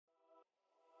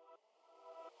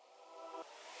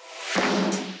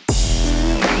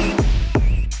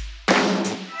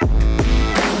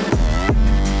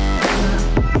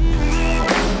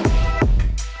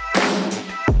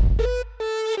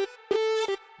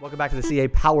Welcome back to the CA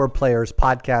Power Players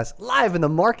podcast, live in the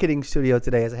marketing studio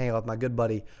today as I hang out with my good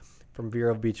buddy from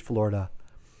Vero Beach, Florida.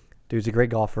 Dude's a great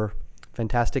golfer,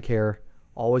 fantastic hair,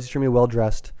 always extremely well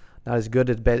dressed. Not as good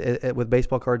with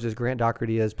baseball cards as Grant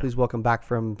Doherty is. Please welcome back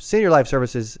from Senior Life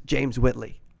Services, James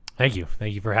Whitley. Thank you.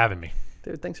 Thank you for having me.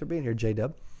 Dude, thanks for being here,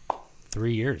 J-Dub.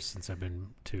 3 years since I've been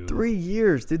to 3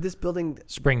 years, dude. This building,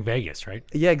 Spring Vegas, right?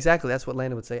 yeah, exactly. That's what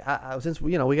Landon would say. Since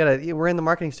we're in the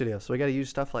marketing studio, so we got to use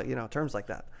stuff like terms like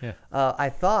that. Yeah. I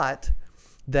thought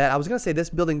that I was going to say this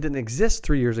building didn't exist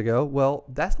 3 years ago. Well,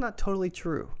 that's not totally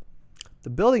true. The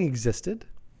building existed.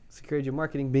 Security and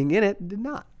marketing being in it did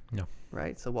not. No.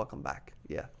 Right. So welcome back.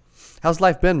 Yeah. How's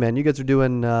life been, man? You guys are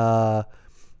doing.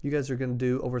 You guys are going to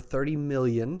do over $30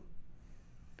 million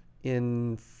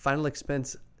in final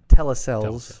expense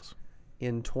telesales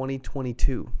in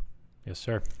 2022. Yes,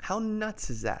 sir. How nuts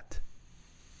is that?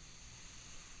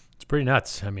 It's pretty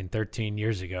nuts. I mean, 13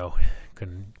 years ago,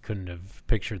 couldn't have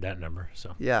pictured that number.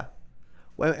 So Yeah.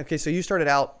 Well, okay, so you started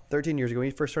out 13 years ago. When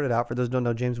you first started out, for those who don't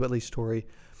know James Whitley's story,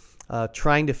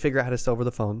 trying to figure out how to sell over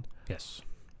the phone. yes,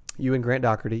 You and Grant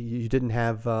Doherty, you didn't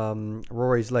have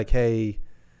Rory's like, hey,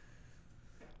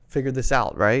 figure this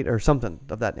out, right? Or something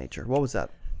of that nature. What was that?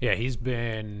 yeah, he's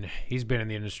been in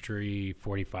the industry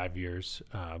 45 years,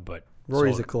 but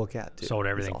Rory's a cool cat, too. sold He's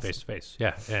everything awesome. face to face.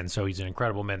 Yeah, and so he's an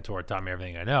incredible mentor. Taught me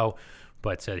everything I know,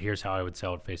 but said, "Here's how I would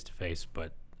sell it face to face."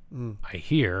 But I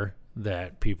hear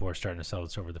that people are starting to sell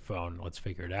this over the phone. Let's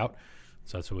figure it out.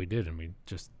 So that's what we did, and we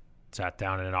just sat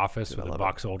down in an office Dude, I with a love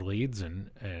box of old leads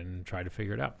and tried to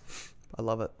figure it out. I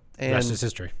love it. The And rest is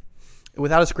history.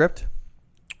 without a script,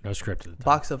 No script at the time.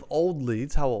 box of old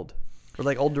leads. How old? Or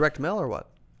like old direct mail or what?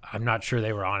 I'm not sure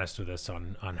they were honest with us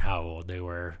on how old they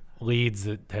were. Leads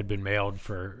that had been mailed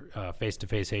for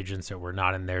face-to-face agents that were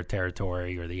not in their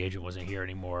territory, or the agent wasn't here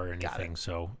anymore or anything.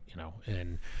 So,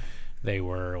 and they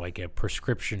were like a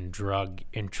prescription drug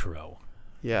intro.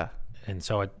 Yeah. And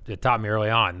so it taught me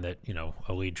early on that,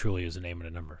 a lead truly is a name and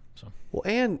a number. So Well,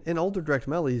 and an older direct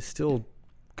mail lead is still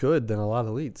good than a lot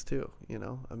of leads too.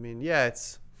 I mean, yeah,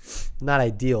 it's not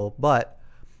ideal, but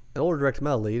an older direct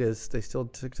mail lead is they still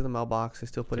stick to the mailbox. They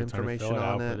still put Take time to information fill it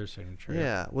out, on put it. their signature.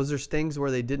 Yeah. Was there things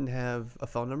where they didn't have a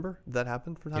phone number? Did that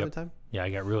happen from time Yep. to time? Yeah, I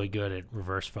got really good at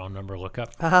reverse phone number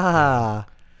lookup. Ah.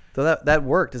 So that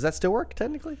worked. Does that still work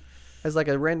technically? As like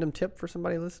a random tip for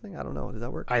somebody listening? I don't know. Does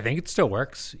that work? I think it still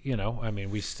works. I mean,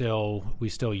 we still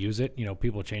use it.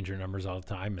 People change their numbers all the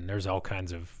time, and there's all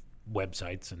kinds of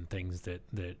websites and things that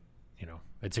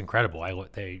it's incredible. I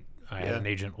had an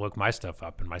agent look my stuff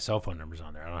up, and my cell phone number's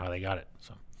on there. I don't know how they got it.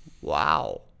 So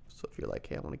Wow. So if you're like,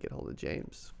 hey, I want to get hold of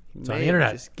James, he It's on may the have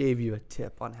internet. just gave you a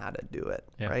tip on how to do it,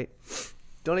 Yeah. right?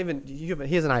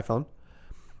 He has an iPhone,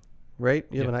 right?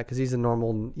 You have an because he's a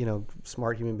normal,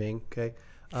 smart human being. Okay.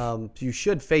 So you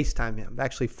should FaceTime him.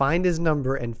 Actually, find his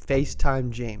number and FaceTime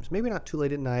James. Maybe not too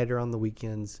late at night or on the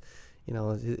weekends.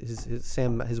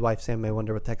 His wife Sam may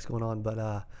wonder what the heck's going on,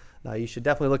 but no, you should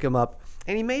definitely look him up.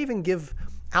 And he may even give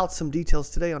out some details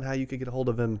today on how you could get a hold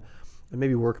of him and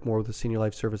maybe work more with the Senior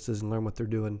Life Services and learn what they're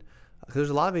doing. Because there's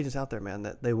a lot of agents out there, man,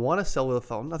 that they want to sell with a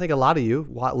phone. I think a lot of you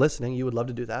listening, you would love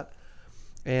to do that,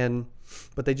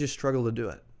 but they just struggle to do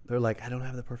it. They're like, I don't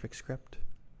have the perfect script.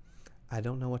 I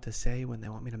don't know what to say when they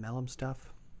want me to mail them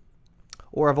stuff.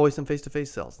 Or I've always done face-to-face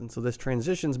sales. And so this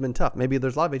transition's been tough. Maybe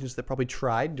there's a lot of agents that probably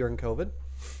tried during COVID,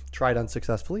 tried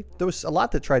unsuccessessly. There was a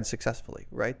lot that tried successfully,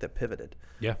 right, that pivoted.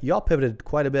 Yeah. Y'all pivoted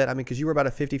quite a bit. I mean, because you were about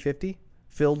a 50-50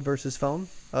 filled versus phone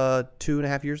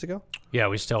 2.5 years ago. Yeah,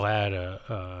 we still had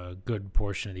a good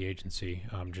portion of the agency,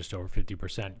 just over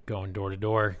 50% going door to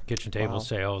door, kitchen table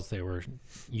sales. They were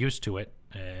used to it.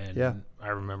 And Yeah. I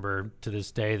remember to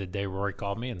this day, the day Rory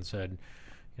called me and said,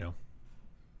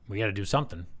 we got to do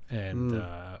something. And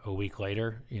a week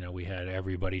later, we had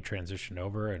everybody transition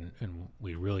over, and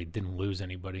we really didn't lose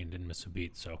anybody and didn't miss a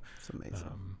beat. So It's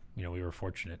amazing. we were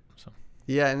fortunate. So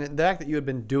Yeah, and the fact that you had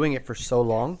been doing it for so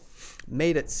long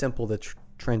made it simple to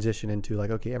transition into like,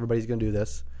 okay, everybody's going to do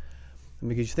this. And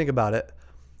because you think about it,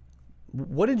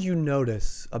 what did you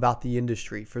notice about the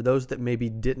industry for those that maybe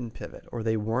didn't pivot or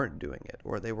they weren't doing it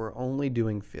or they were only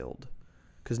doing field?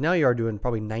 Because now you are doing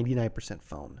probably 99%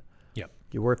 phone. Yep.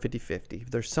 You were 50-50.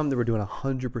 There's some that were doing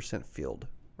 100% field,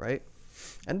 right?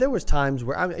 And there was times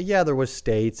where, there was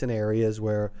states and areas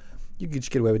where you could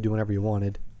just get away with doing whatever you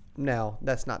wanted. Now,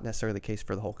 that's not necessarily the case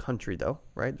for the whole country, though,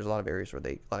 right? There's a lot of areas where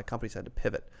a lot of companies had to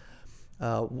pivot.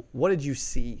 What did you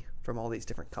see from all these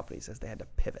different companies as they had to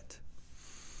pivot?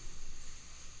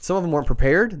 Some of them weren't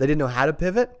prepared. They didn't know how to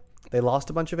pivot. They lost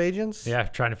a bunch of agents. Yeah,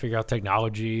 trying to figure out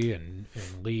technology and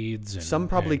leads. And Some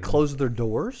probably closed their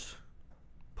doors,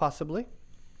 possibly.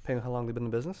 depending on how long they've been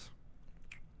in business.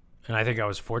 And I think I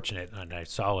was fortunate, and I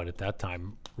saw it at that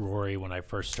time. Rory, when I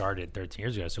first started 13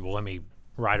 years ago, I said, well, let me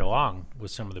ride along with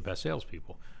some of the best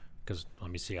salespeople because let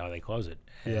me see how they close it.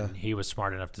 And he was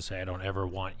smart enough to say, I don't ever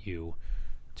want you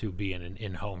to be in an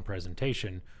in-home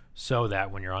presentation so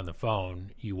that when you're on the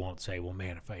phone, you won't say, well,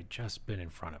 man, if I had just been in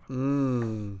front of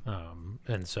him.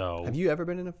 And so... Have you ever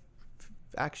been in a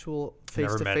actual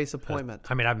face-to-face appointment?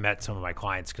 I mean, I've met some of my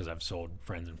clients because I've sold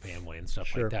friends and family and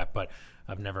stuff like that, but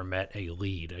I've never met a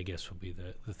lead, I guess would be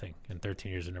the thing. In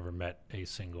 13 years, I've never met a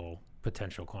single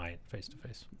potential client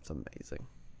face-to-face. It's amazing.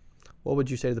 What would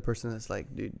you say to the person that's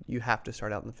like, dude, you have to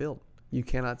start out in the field. You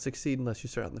cannot succeed unless you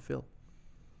start out in the field.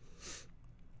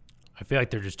 I feel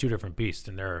like they're just two different beasts,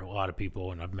 and there are a lot of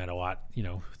people, and I've met a lot,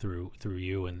 through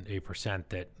you and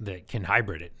 8% that can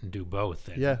hybrid it and do both.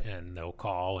 And, and they'll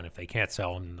call, and if they can't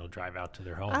sell them, they'll drive out to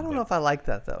their home. I don't know if I like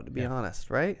that, though, to be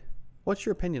honest, right? What's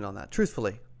your opinion on that?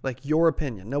 Truthfully, like your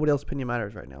opinion. Nobody else's opinion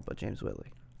matters right now but James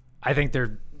Whitley. I think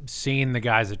they're seeing the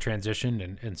guys that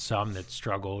transitioned and some that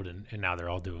struggled, and now they're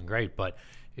all doing great, but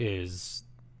is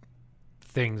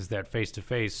things that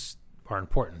face-to-face are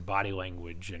important, body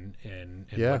language and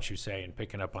what you say and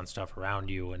picking up on stuff around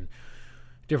you and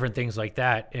different things like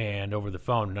that. And over the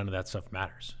phone, none of that stuff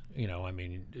matters. I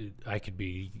mean, I could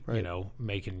be,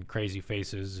 making crazy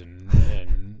faces and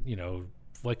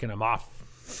flicking them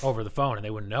off over the phone and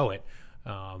they wouldn't know it.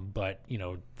 But,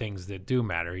 things that do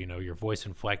matter, your voice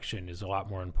inflection is a lot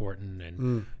more important.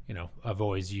 And, I've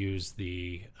always used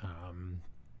the, I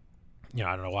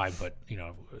don't know why, but,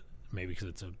 maybe because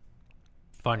it's a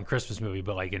fun Christmas movie,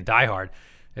 but like in Die Hard,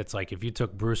 it's like if you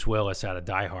took Bruce Willis out of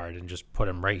Die Hard and just put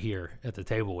him right here at the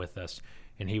table with us,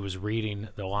 and he was reading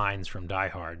the lines from Die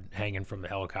Hard, hanging from the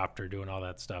helicopter, doing all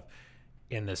that stuff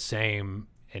in the same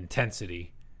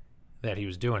intensity that he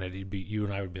was doing it, you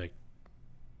and I would be like,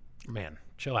 man,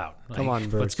 chill out. Like, come on,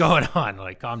 Bruce. What's going on?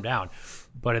 Like, calm down.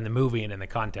 But in the movie and in the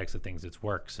context of things, it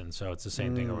works. And so it's the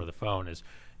same thing over the phone is,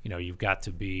 you've got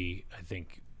to be, I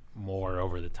think, more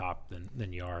over the top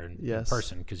than you are in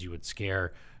person, because you would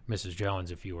scare Mrs. Jones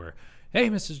if you were, hey,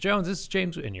 Mrs. Jones, this is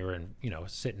James, and you were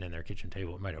sitting in their kitchen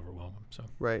table. It might overwhelm them. So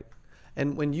right.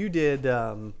 And when you did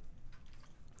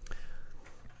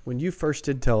when you first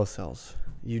did telesales,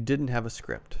 you didn't have a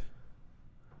script.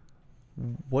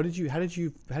 How did you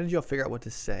all figure out what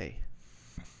to say?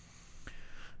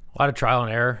 A lot of trial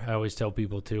and error. I always tell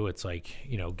people too, it's like,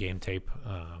 game tape.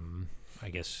 I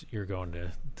guess you're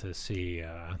going to see,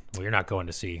 you're not going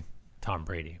to see Tom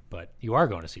Brady, but you are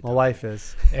going to see Tom My wife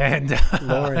is. And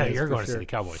Lauren you're is, going to sure. see the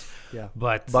Cowboys. Yeah.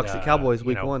 But Bucks at Cowboys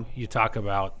week 1. You talk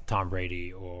about Tom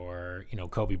Brady or,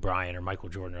 Kobe Bryant or Michael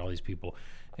Jordan or all these people,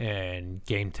 and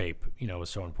game tape, is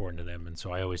so important to them. And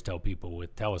so I always tell people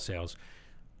with telesales,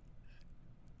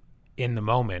 in the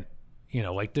moment,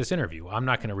 like this interview, I'm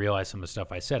not going to realize some of the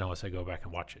stuff I said unless I go back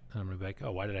and watch it. I'm going to be like,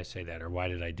 oh, why did I say that? Or why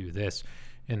did I do this?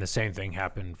 And the same thing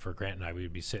happened for Grant and I.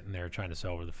 We'd be sitting there trying to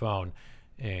sell over the phone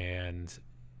and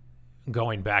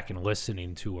going back and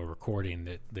listening to a recording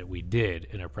that we did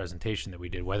in a presentation that we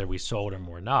did, whether we sold him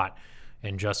or not.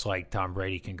 And just like Tom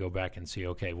Brady can go back and see,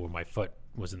 okay, well, my foot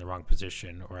was in the wrong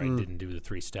position, or I didn't do the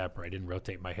 3-step, or I didn't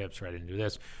rotate my hips, or I didn't do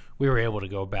this. We were able to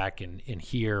go back and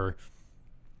hear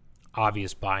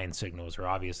obvious buying signals or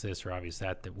obvious this or obvious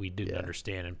that we didn't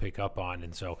understand and pick up on.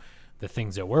 And so the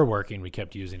things that were working, we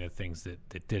kept using the things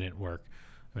that didn't work.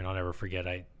 I mean, I'll never forget,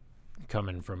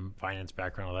 coming from finance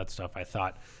background, all that stuff, I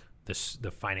thought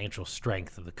the financial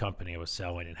strength of the company I was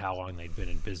selling and how long they'd been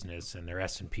in business and their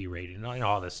S&P rating and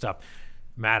all this stuff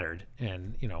mattered.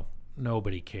 And,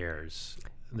 nobody cares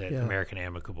that American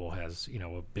Amicable has,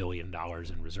 $1 billion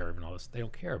in reserve and all this. They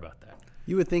don't care about that.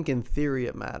 You would think in theory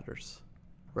it matters,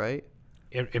 right?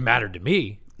 It mattered to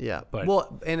me. Yeah.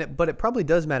 But it probably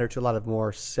does matter to a lot of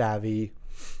more savvy,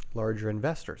 larger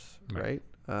investors, right?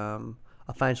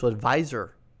 A financial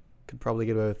advisor could probably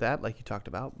get away with that, like you talked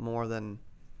about, more than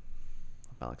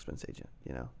a expense agent.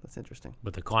 That's interesting.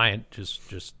 But the client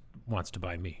just wants to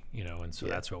buy me, and so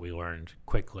that's what we learned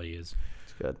quickly is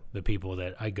it's good. The people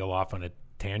that I go off on a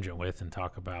tangent with and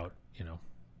talk about,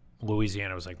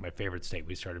 Louisiana was like my favorite state.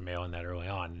 We started mailing that early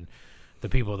on. And the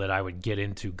people that I would get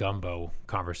into gumbo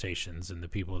conversations and the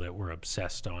people that were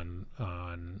obsessed on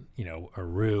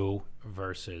Aru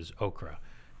versus okra.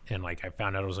 And like I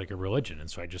found out it was like a religion. And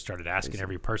so I just started asking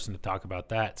every person to talk about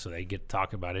that so they get to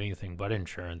talk about anything but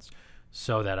insurance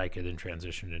so that I could then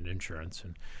transition into insurance.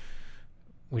 And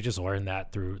we just learned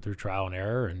that through trial and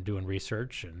error and doing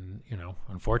research. And,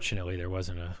 unfortunately there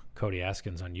wasn't a Cody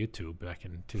Askins on YouTube back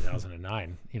in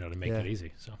 2009, to make it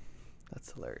easy. So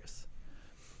that's hilarious.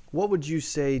 What would you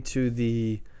say to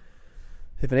the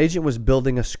If an agent was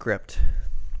building a script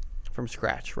from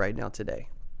scratch right now today,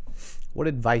 what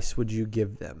advice would you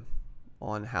give them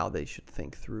on how they should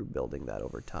think through building that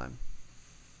over time?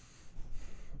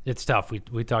 It's tough.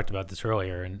 We talked about this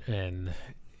earlier, and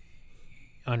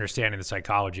understanding the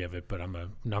psychology of it, but I'm a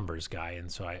numbers guy,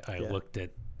 and so I looked at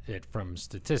it from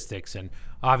statistics, and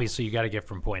obviously you got to get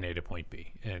from point A to point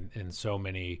B, and so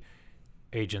many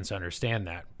agents understand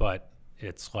that, but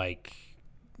it's like,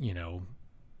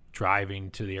 driving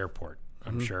to the airport.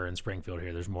 I'm sure in Springfield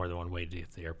here, there's more than one way to get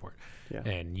to the airport. Yeah.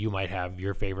 And you might have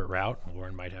your favorite route.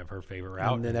 Lauren might have her favorite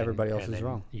route. And then everybody else is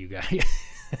wrong. You got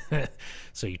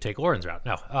so you take Lauren's route.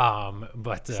 No.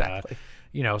 But, exactly.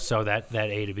 So that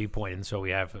A to B point. And so we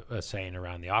have a saying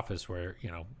around the office where,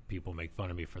 people make fun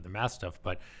of me for the math stuff.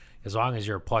 But as long as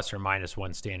you're plus or minus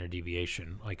one standard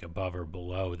deviation, like above or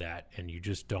below that, and you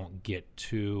just don't get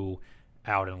too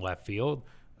out in left field,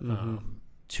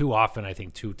 too often, I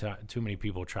think too many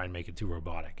people try and make it too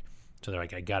robotic. So they're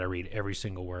like, I got to read every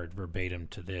single word verbatim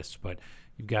to this, but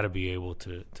you've got to be able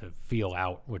to feel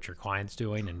out what your client's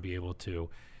doing and be able to.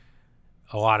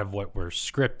 A lot of what we're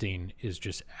scripting is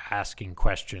just asking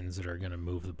questions that are going to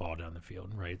move the ball down the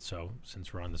field, right? So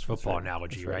since we're on this football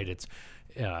analogy, right? It's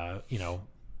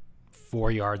 4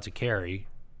 yards a carry,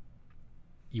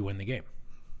 you win the game.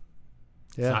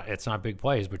 Yeah. It's not big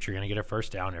plays, but you're going to get a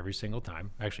first down every single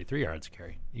time. Actually, 3 yards a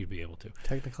carry, you'd be able to.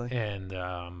 Technically.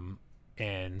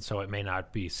 And so it may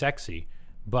not be sexy,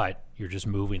 but you're just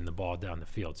moving the ball down the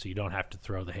field. So you don't have to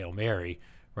throw the Hail Mary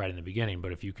right in the beginning,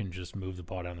 but if you can just move the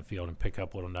ball down the field and pick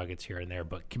up little nuggets here and there,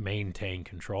 but maintain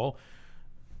control,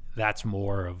 that's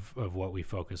more of what we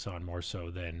focus on, more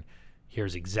so than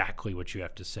here's exactly what you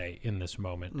have to say in this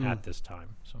moment at this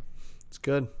time. So it's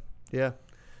good. Yeah,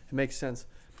 it makes sense.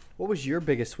 What was your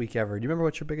biggest week ever? Do you remember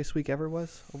what your biggest week ever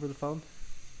was over the phone?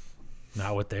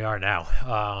 Not what they are now.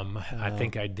 I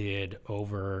think I did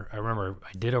over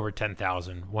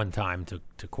 10,000 one time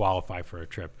to qualify for a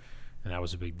trip, and that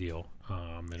was a big deal.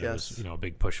 And it was, a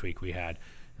big push week we had.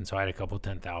 And so I had a couple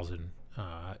 10,000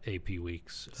 AP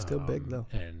weeks. Still big though.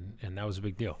 And that was a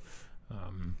big deal.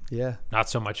 Not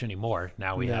so much anymore.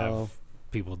 Now we have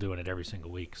people doing it every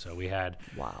single week. So we had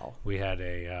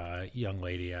a young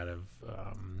lady out of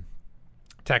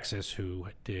Texas who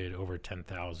did over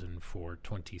 10,000 for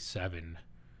 27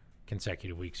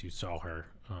 consecutive weeks. You saw her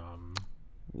in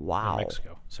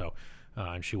Mexico. So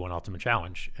and she won Ultimate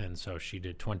Challenge, and so she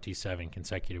did 27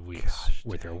 consecutive weeks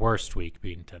with her worst week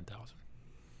being 10,000.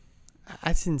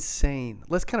 That's insane.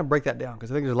 Let's kind of break that down,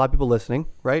 because I think there's a lot of people listening,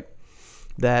 right,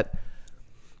 that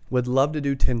would love to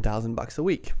do $10,000 a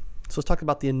week. So let's talk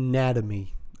about the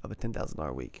anatomy of a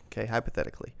 $10,000 week. Okay,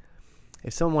 hypothetically,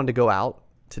 if someone wanted to go out,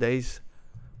 today's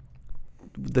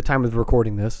the time of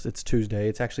recording this. It's Tuesday.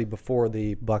 It's actually before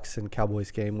the Bucks and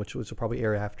Cowboys game, which will probably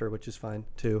air after, which is fine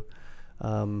too.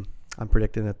 I'm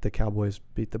predicting that the Cowboys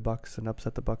beat the Bucks and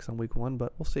upset the Bucks on week 1,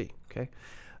 but we'll see. Okay,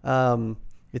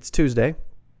 it's Tuesday,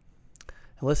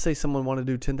 and let's say someone wanted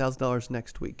to do $10,000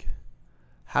 next week.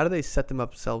 How do they set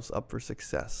themselves up for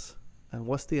success? And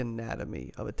what's the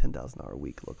anatomy of a $10,000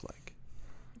 week look like?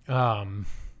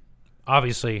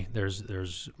 Obviously,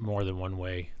 there's more than one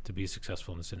way to be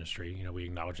successful in this industry. We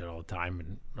acknowledge it all the time,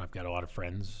 and I've got a lot of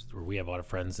friends, or we have a lot of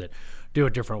friends that do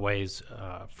it different ways.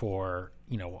 For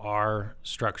our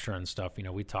structure and stuff,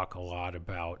 we talk a lot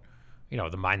about the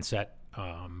mindset,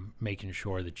 making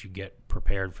sure that you get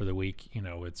prepared for the week.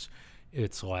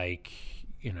 It's like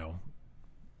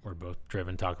we're both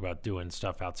driven talk about doing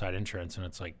stuff outside insurance, and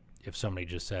it's like if somebody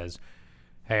just says,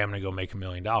 "Hey, I'm going to go make $1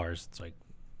 million," it's like,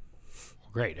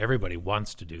 great, everybody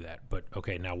wants to do that, but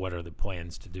okay, now what are the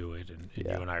plans to do it? And you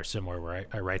and I are similar, where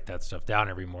I write that stuff down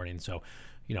every morning. So,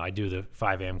 I do the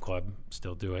 5 a.m. club,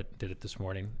 still did it this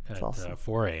morning at awesome.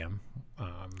 4 a.m.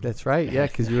 That's right, yeah,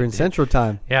 because you're in Central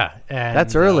Time. Yeah. And,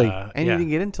 that's early, and you didn't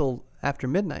get in until after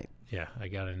midnight. Yeah, I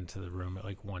got into the room at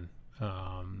like 1.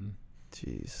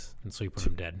 Jeez. And sleep when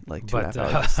I'm dead. Like 2.5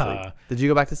 hours of sleep. Did you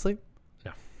go back to sleep?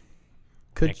 No.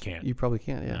 I can't. You probably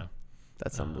can't, yeah. No.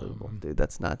 That's unbelievable, dude.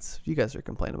 That's nuts. You guys are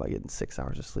complaining about getting 6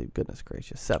 hours of sleep. Goodness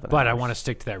gracious, 7 But hours. I want to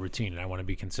stick to that routine, and I want to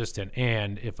be consistent.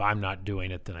 And if I'm not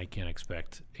doing it, then I can't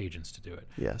expect agents to do it.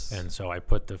 Yes. And so I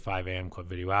put the 5 a.m. club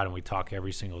video out, and we talk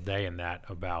every single day in that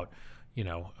about,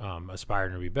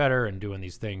 aspiring to be better and doing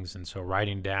these things. And so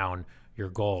writing down your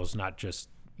goals, not just,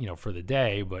 for the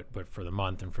day, but for the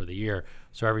month and for the year.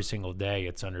 So every single day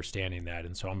it's understanding that.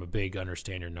 And so I'm a big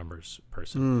understand your numbers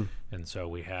person. And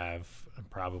so I'm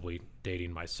probably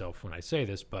dating myself when I say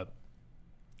this, but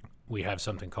we have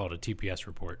something called a TPS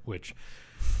report, which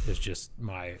is just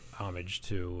my homage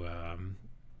to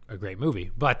a great movie,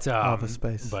 but Office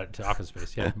Space. But Office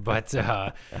Space, yeah.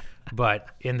 But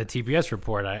in the TPS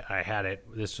report, I had it.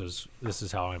 This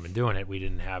is how I've been doing it. We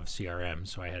didn't have CRM,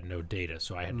 so I had no data.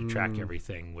 So I had to track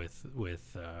everything with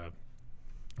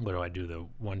what do I do? The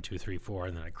 1, 2, 3, 4,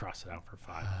 and then I cross it out for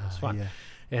 5. It was fun. Yeah.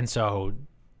 And so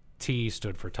T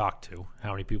stood for talk to.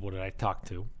 How many people did I talk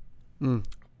to?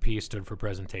 P stood for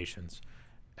presentations.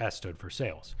 S stood for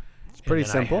sales. It's pretty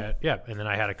simple. And then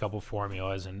I had a couple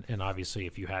formulas, and obviously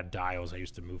if you had dials, I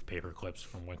used to move paper clips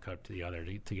from one cup to the other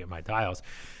to get my dials.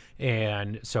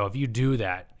 And so if you do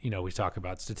that, we talk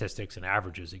about statistics and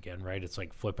averages again, right? It's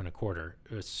like flipping a quarter.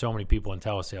 So many people in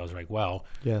telesales are like, well,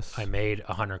 yes, I made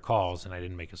 100 calls and I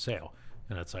didn't make a sale.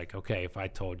 And it's like, okay, if I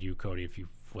told you, Cody, if you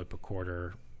flip a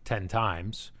quarter 10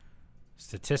 times,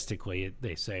 statistically,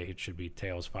 they say it should be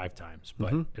tails 5 times,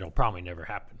 but it'll probably never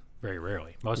happen. Very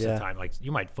rarely. Most of the time, like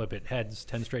you might flip it heads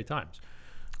 10 straight times.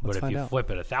 But if you flip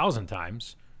it 1,000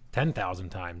 times, 10,000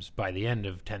 times, by the end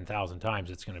of 10,000 times,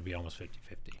 it's going to be almost 50-50.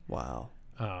 Wow.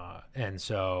 And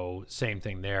so same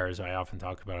thing there is I often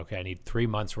talk about, okay, I need 3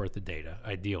 months worth of data,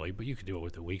 ideally, but you could do it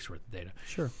with a week's worth of data.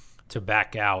 Sure. To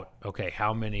back out, okay,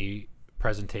 how many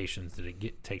presentations did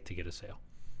it take to get a sale,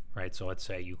 right? So let's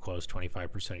say you close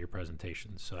 25% of your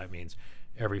presentations. So that means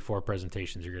every 4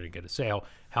 presentations you're going to get a sale.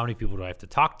 How many people do I have to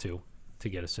talk to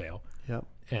get a sale? Yep.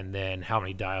 And then how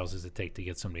many dials does it take to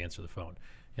get somebody to answer the phone?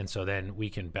 And so then we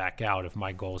can back out if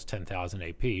my goal is 10,000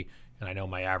 AP and I know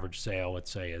my average sale,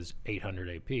 let's say, is 800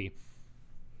 AP.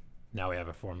 Now we have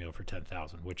a formula for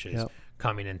 10,000, which is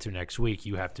coming into next week.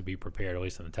 You have to be prepared, at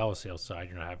least on the telesales side.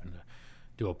 You're not having to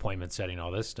do appointment setting,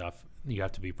 all this stuff. You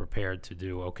have to be prepared to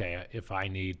do, okay, if I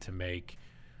need to make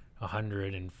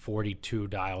 142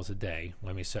 dials a day,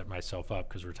 let me set myself up,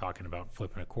 because we're talking about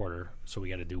flipping a quarter, so we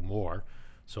got to do more.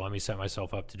 So let me set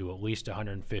myself up to do at least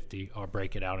 150. I'll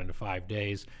break it out into 5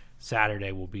 days.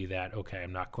 Saturday will be that, okay,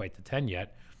 I'm not quite to 10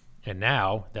 yet. And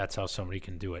now that's how somebody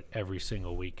can do it every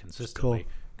single week consistently,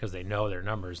 because they know their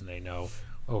numbers and they know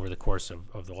over the course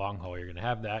of the long haul you're going to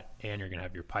have that, and you're going to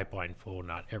have your pipeline full.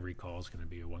 Not every call is going to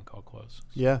be a one-call close.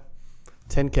 Yeah.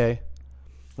 10K.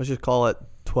 Let's just call it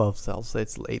 12 cells. Say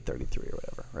it's 833 or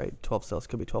whatever, right? 12 cells.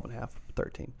 Could be 12 and a half,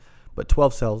 13. But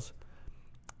 12 cells.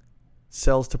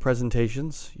 Cells to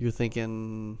presentations. You're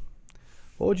thinking,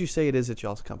 what would you say it is at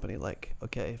y'all's company? Like,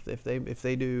 okay, if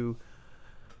they do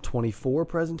 24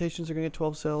 presentations, they're going to get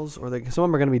 12 cells, or some of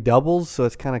them are going to be doubles, so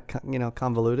it's kind of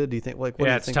convoluted. Do you think? Like, what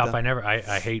do you it's think tough.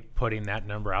 I hate putting that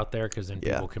number out there, because then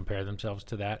people compare themselves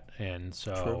to that, and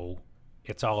so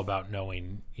it's all about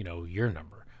knowing your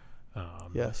number.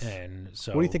 Yes. And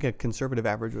so, what do you think a conservative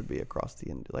average would be across the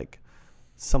end? Like,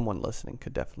 someone listening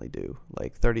could definitely do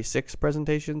like 36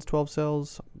 presentations, 12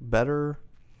 cells, better.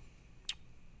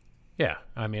 Yeah,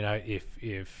 I mean, and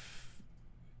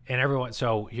everyone.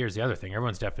 So here's the other thing: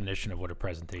 everyone's definition of what a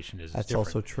presentation is That's different.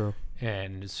 also true.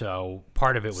 And so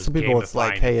part of it was some people. It's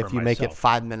like, hey, if you make it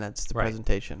 5 minutes, the Right.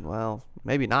 presentation. Well,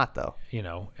 maybe not though.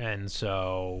 And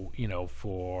so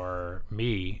for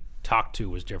me, talk to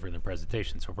was different than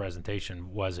presentation. So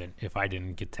presentation wasn't, if I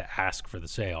didn't get to ask for the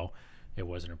sale, it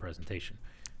wasn't a presentation.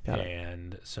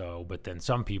 And so, but then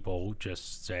some people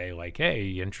just say like, hey,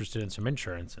 you interested in some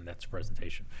insurance? And that's a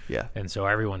presentation. Yeah. And so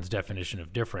everyone's definition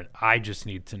of different. I just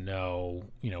need to know,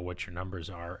 what your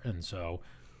numbers are. And so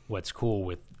what's cool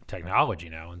with technology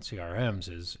now and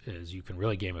CRMs is you can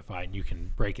really gamify it, and you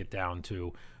can break it down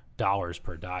to dollars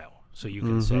per dial. So you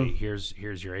can say, here's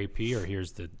your AP, or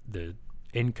here's the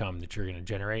income that you're going to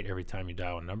generate every time you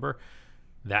dial a number.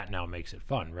 That now makes it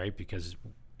fun, right? Because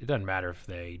it doesn't matter if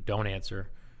they don't answer.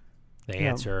 They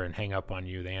answer and hang up on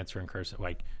you. They answer and curse it.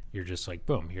 Like, you're just like,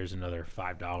 boom, here's another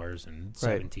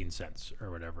 $5.17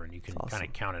 or whatever. And you can kind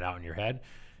of count it out in your head.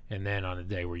 And then on a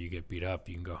day where you get beat up,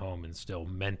 you can go home and still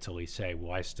mentally say,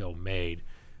 well, I still made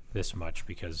this much,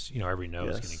 because, every no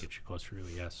is going to get you closer to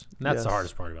a yes. And that's the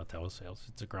hardest part about telesales.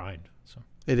 It's a grind. So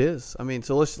it is. I mean,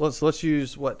 so let's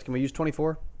use can we use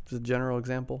 24 as a general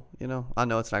example? I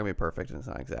know it's not going to be perfect and it's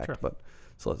not exact, but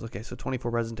so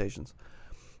 24 presentations.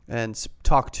 And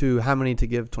talk to how many to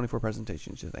give 24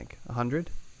 presentations, you think? 100?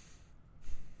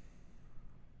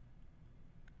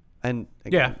 And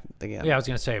again, I was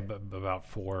going to say about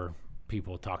 4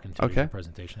 people talking to your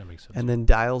presentation. That makes sense. And then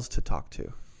dials to talk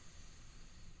to.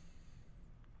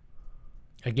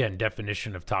 Again,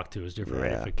 definition of talk to is different,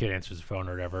 right? If a kid answers the phone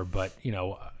or whatever. But,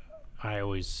 I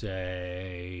always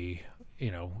say,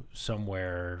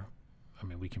 somewhere,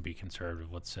 we can be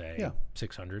conservative, let's say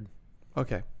 600.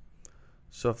 Okay.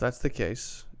 So if that's the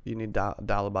case, you need to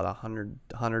dial about 100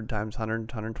 times,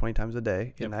 120 times a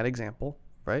day in that example,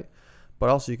 right? But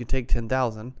also you can take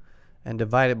 10,000 and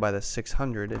divide it by the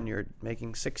 600, and you're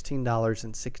making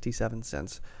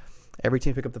 $16.67 every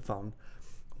time you pick up the phone,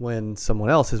 when someone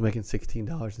else is making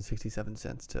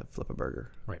 $16.67 to flip a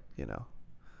burger. Right. You know.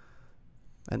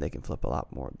 And they can flip a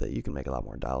lot more. That you can make a lot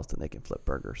more dials than they can flip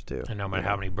burgers too. And no matter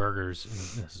how many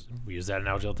burgers, we use that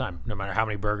analogy all the time. No matter how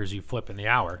many burgers you flip in the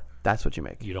hour, that's what you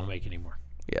make. You don't make any more.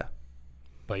 Yeah.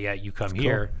 But yet you come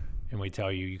here and we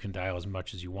tell you can dial as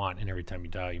much as you want, and every time you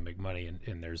dial, you make money.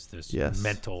 And there's this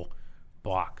mental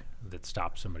block that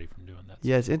stops somebody from doing that.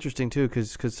 Yeah, it's interesting too, because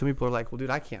some people are like, "Well,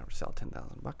 dude, I can't sell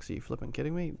 $10,000. Are you flipping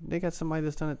kidding me?" They got somebody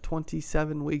that's done it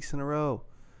 27 weeks in a row,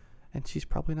 and she's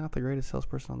probably not the greatest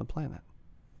salesperson on the planet.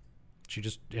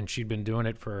 She'd been doing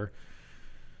it for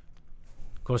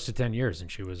close to 10 years, and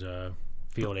she was a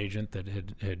field agent that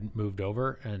had moved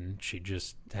over, and she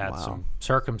just had some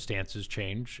circumstances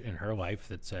change in her life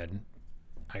that said,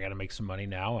 I got to make some money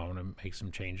now. I want to make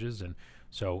some changes. And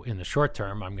so in the short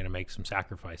term, I'm going to make some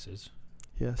sacrifices,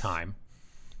 time,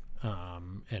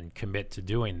 and commit to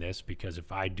doing this, because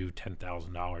if I do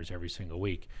 $10,000 every single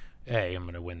week, A, I'm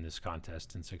going to win this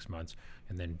contest in 6 months,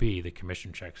 and then B, the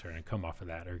commission checks are going to come off of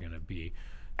that are going to be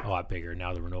a lot bigger.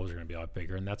 Now the renewals are going to be a lot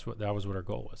bigger, and that was what our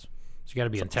goal was. So you got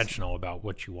to be intentional about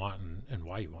what you want and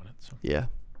why you want it. So. Yeah.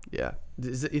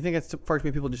 You think it's far too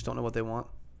many people just don't know what they want,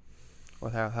 or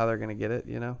how they're going to get it?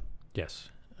 You know. Yes,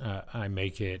 I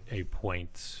make it a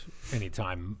point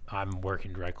anytime I'm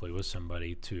working directly with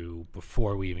somebody to,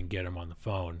 before we even get them on the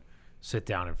phone, sit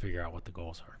down and figure out what the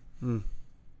goals are.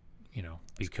 You know,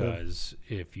 because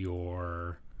if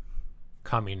you're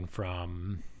coming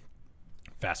from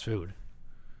fast food,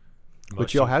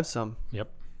 which you'll have some.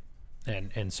 Yep.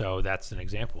 And so that's an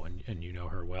example, and you know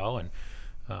her well, and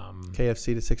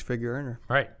KFC to six-figure earner.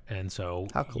 Right. And so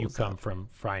how cool you come from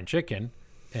frying chicken,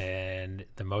 and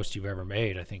the most you've ever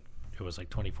made, I think it was like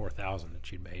 $24,000 that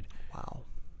she'd made. Wow.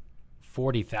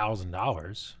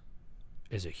 $40,000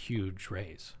 is a huge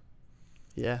raise.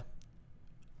 Yeah.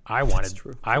 I wanted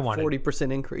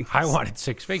 40% increase. I wanted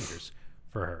six figures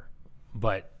for her,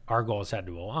 but our goals had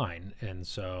to align, and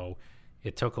so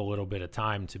it took a little bit of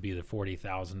time to be the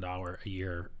 $40,000 a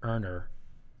year earner,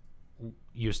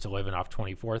 used to living off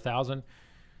 $24,000,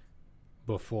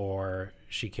 before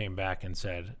she came back and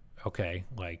said, "Okay,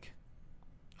 like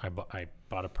I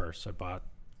bought a purse, I bought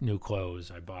new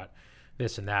clothes, I bought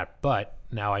this and that, but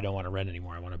now I don't want to rent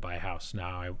anymore. I want to buy a house.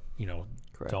 Now I,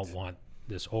 don't want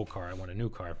this old car. I want a new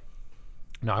car.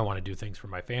 Now I want to do things for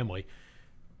my family."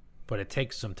 But it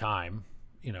takes some time.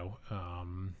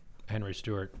 Henry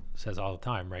Stewart says all the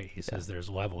time, right? He says there's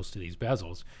levels to these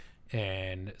bezels.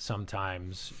 And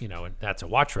sometimes, and that's a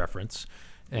watch reference.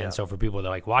 And so for people that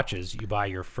like watches, you buy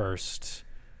your first,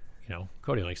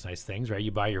 Cody likes nice things, right?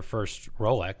 You buy your first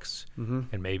Rolex,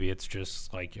 and maybe it's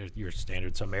just like your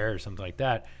standard Sommaire or something like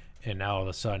that. And now all of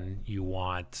a sudden you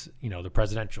want, the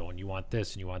presidential, and you want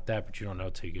this and you want that, but you don't know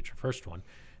until you get your first one.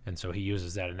 And so he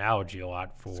uses that analogy a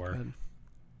lot for,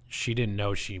 she didn't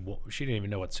know, she didn't even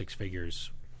know what six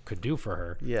figures could do for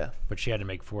her. Yeah. But she had to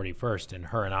make 40 first, and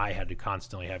her and I had to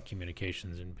constantly have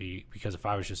communications because if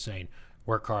I was just saying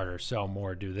work harder, sell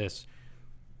more, do this,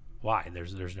 why?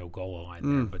 There's no goal aligned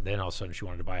there. But then all of a sudden she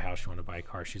wanted to buy a house, she wanted to buy a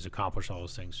car. She's accomplished all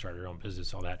those things, started her own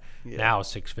business, all that. Yeah. Now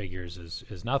six figures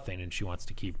is nothing, and she wants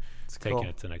to keep taking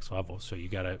it to the next level. So you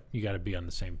gotta be on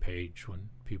the same page when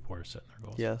people are setting their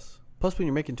goals. Yes. Plus, when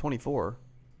you're making 24,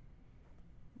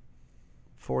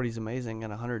 40 is amazing,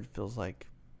 and 100 feels like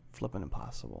flipping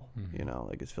impossible.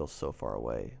 Like it feels so far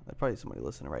away. Like probably somebody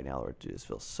listening right now, or it just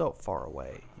feels so far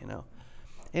away.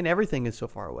 And everything is so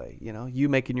far away. You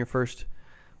making your first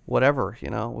whatever,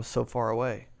 was so far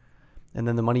away, and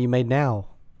then the money you made now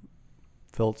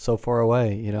felt so far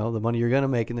away. The money you're gonna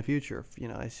make in the future.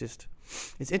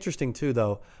 It's interesting too,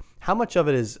 though. How much of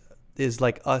it is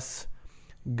like us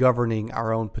governing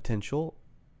our own potential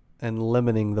and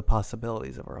limiting the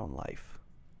possibilities of our own life,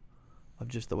 of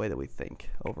just the way that we think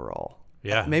overall.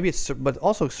 Yeah. Maybe but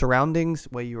also surroundings,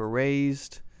 way you were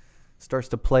raised, starts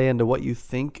to play into what you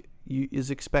think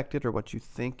is expected, or what you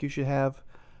think you should have,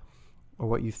 or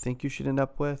what you think you should end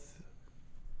up with.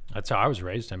 That's how I was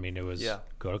raised. I mean, it was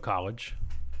go to college,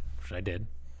 which I did.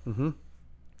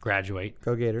 Graduate.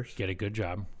 Go Gators. Get a good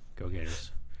job. Go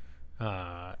Gators.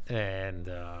 And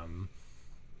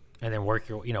then work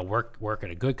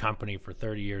at a good company for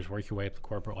 30 years, work your way up the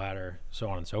corporate ladder, so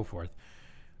on and so forth.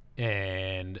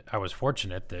 And I was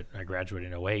fortunate that I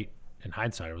graduated in 2008. In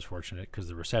hindsight, I was fortunate because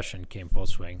the recession came full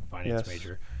swing, finance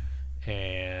major.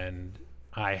 And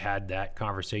I had that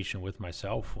conversation with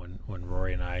myself when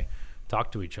Rory and I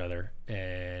talked to each other.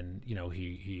 And,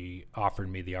 he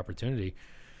offered me the opportunity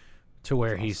to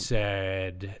where he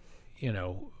said,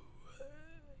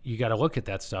 you got to look at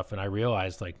that stuff. And I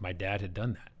realized like my dad had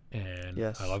done that, and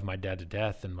Yes. I love my dad to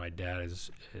death. And my dad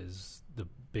is the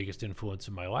biggest influence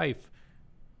in my life,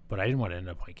 but I didn't want to end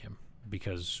up like him,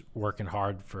 because working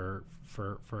hard for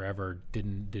forever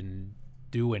didn't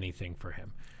do anything for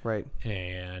him. Right.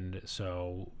 And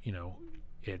so,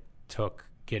 it took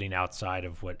getting outside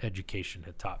of what education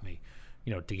had taught me,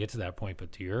 to get to that point.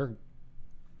 But to your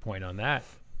point on that,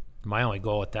 my only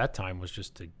goal at that time was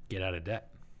just to get out of debt.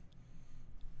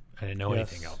 I didn't know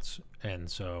anything else. And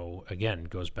so again, it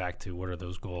goes back to what are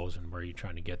those goals and where are you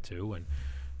trying to get to? And,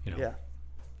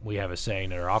 we have a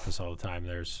saying at our office all the time,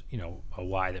 there's, a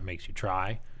why that makes you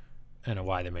try and a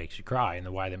why that makes you cry. And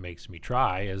the why that makes me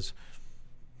try is,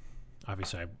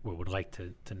 obviously I would like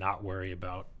to not worry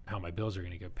about how my bills are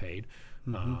going to get paid.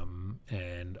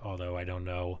 And although I don't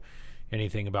know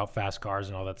anything about fast cars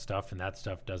and all that stuff, and that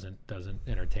stuff doesn't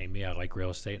entertain me. I like real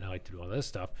estate and I like to do all this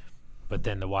stuff. But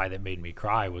then the why that made me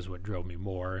cry was what drove me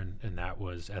more. And that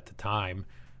was, at the time,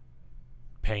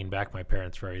 paying back my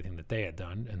parents for everything that they had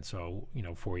done. And so,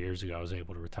 4 years ago, I was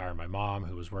able to retire my mom,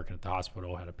 who was working at the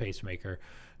hospital, had a pacemaker,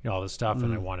 all this stuff.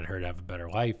 And I wanted her to have a better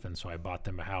life. And so I bought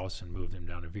them a house and moved them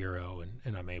down to Vero,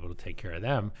 and I'm able to take care of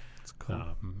them. That's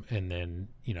cool. And then,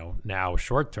 now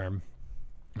short term,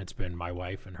 it's been my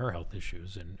wife and her health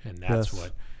issues. And that's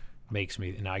what makes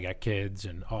me, and I got kids,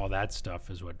 and all that stuff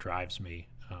is what drives me,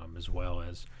 as well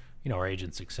as, our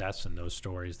agent success and those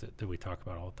stories that we talk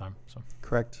about all the time. So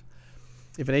Correct.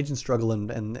 If an agent's struggling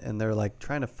and they're like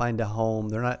trying to find a home,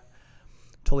 they're not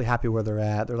totally happy where they're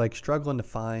at. They're like struggling to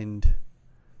find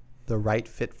the right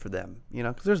fit for them,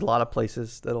 because there's a lot of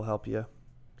places that'll help you,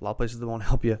 a lot of places that won't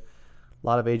help you, a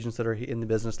lot of agents that are in the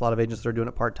business, a lot of agents that are doing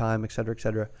it part-time, et cetera, et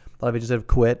cetera. A lot of agents that have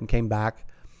quit and came back.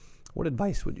 What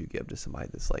advice would you give to somebody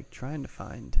that's like trying to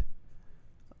find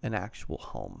an actual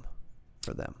home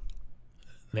for them?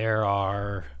 There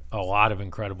are a lot of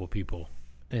incredible people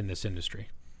in this industry.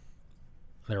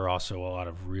 There are also a lot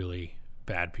of really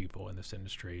bad people in this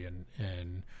industry.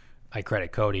 And I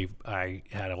credit Cody. I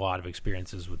had a lot of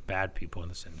experiences with bad people in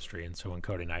this industry. And so when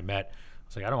Cody and I met, I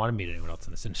was like, I don't want to meet anyone else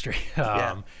in this industry.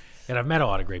 And I've met a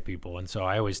lot of great people. And so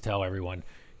I always tell everyone,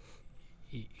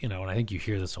 and I think you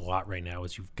hear this a lot right now,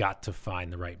 is you've got to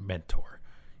find the right mentor.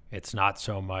 It's not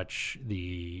so much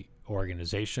the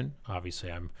organization.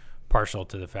 Obviously, I'm partial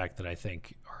to the fact that I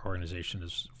think our organization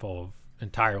is full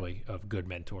entirely of good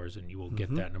mentors, and you will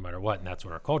get that no matter what, and that's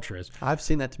what our culture is. I've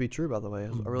seen that to be true, by the way.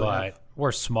 I really have.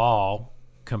 We're small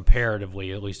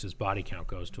comparatively, at least as body count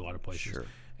goes, to a lot of places. Sure.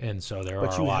 And so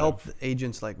but you help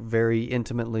agents like very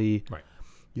intimately. Right.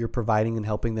 You're providing and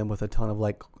helping them with a ton of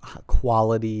like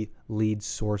quality lead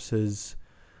sources.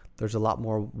 There's a lot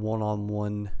more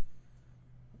one-on-one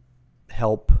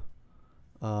help,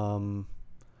 and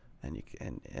you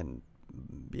can,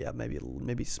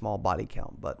 maybe small body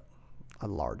count, but a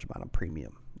large amount of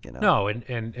premium. No,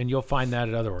 and you'll find that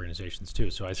at other organizations too.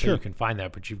 So I say Sure. you can find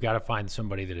that, but you've got to find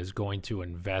somebody that is going to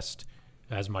invest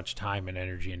as much time and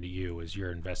energy into you as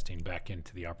you're investing back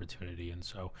into the opportunity. And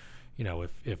so,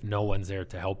 if no one's there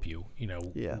to help you,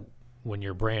 when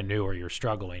you're brand new or you're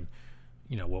struggling,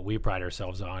 what we pride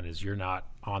ourselves on is you're not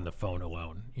on the phone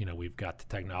alone. We've got the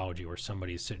technology where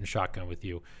somebody's sitting shotgun with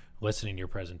you, listening to your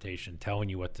presentation, telling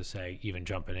you what to say, even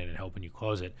jumping in and helping you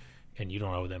close it, and you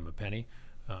don't owe them a penny.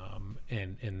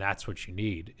 And that's what you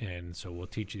need. And so we'll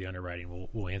teach you the underwriting.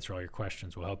 We'll answer all your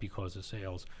questions. We'll help you close the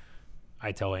sales.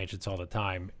 I tell agents all the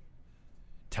time,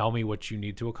 tell me what you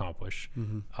need to accomplish.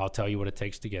 I'll tell you what it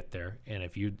takes to get there. And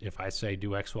if I say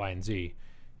do X, Y, and Z,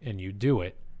 and you do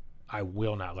it, I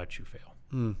will not let you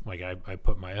fail. Like I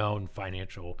put my own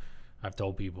financial, I've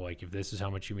told people, like, if this is how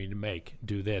much you need to make,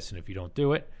 do this. And if you don't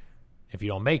do it, if you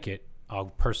don't make it, I'll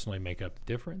personally make up the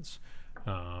difference.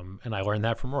 And I learned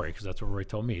that from Rory, because that's what Rory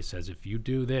told me. He says, if you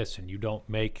do this and you don't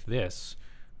make this,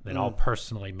 then I'll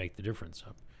personally make the difference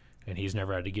up. And he's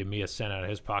never had to give me a cent out of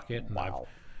his pocket. And I've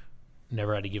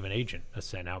never had to give an agent a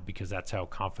cent out, because that's how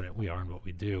confident we are in what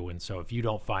we do. And so if you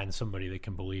don't find somebody that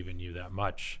can believe in you that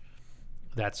much,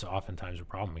 that's oftentimes a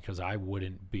problem, because I'm more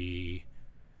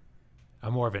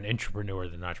of an entrepreneur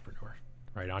than an entrepreneur.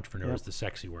 Right? Entrepreneur is the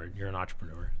sexy word. You're an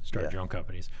entrepreneur. Start your own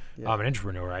companies. I'm an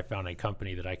entrepreneur. I found a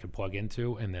company that I could plug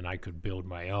into, and then I could build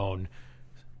my own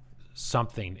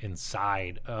something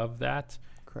inside of that.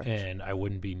 Correct. And I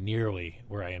wouldn't be nearly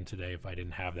where I am today if I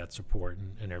didn't have that support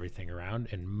and everything around.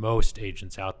 And most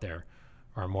agents out there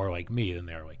are more like me than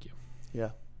they are like you. Yeah,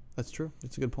 that's true.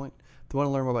 That's a good point. If they want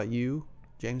to learn more about you,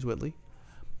 James Whitley,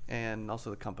 and also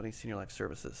the company, Senior Life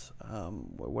Services,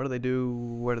 what do they do?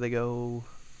 Where do they go?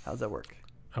 How does that work?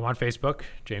 I'm on Facebook,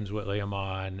 James Whitley. I'm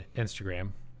on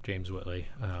Instagram, James Whitley.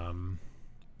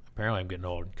 Apparently, I'm getting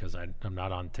old because I'm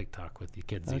not on TikTok with the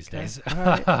kids these days. All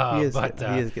right. He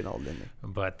is getting old, isn't he?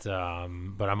 But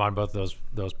I'm on both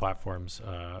those platforms,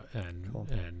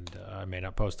 and I may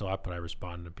not post a lot, but I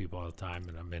respond to people all the time,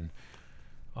 and I'm in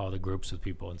all the groups with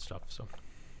people and stuff. So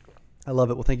I love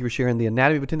it. Well, thank you for sharing the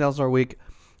anatomy of a $10,000 a week,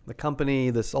 the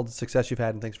company, all the success you've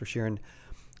had, and thanks for sharing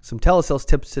some telesales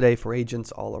tips today for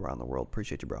agents all around the world.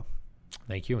 Appreciate you, bro.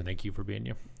 Thank you, and thank you for being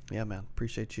you. Yeah, man.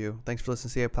 Appreciate you. Thanks for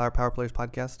listening to the Power Players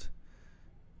podcast.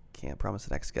 Can't promise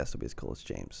the next guest will be as cool as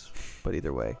James, but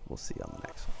either way, we'll see you on the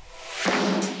next one.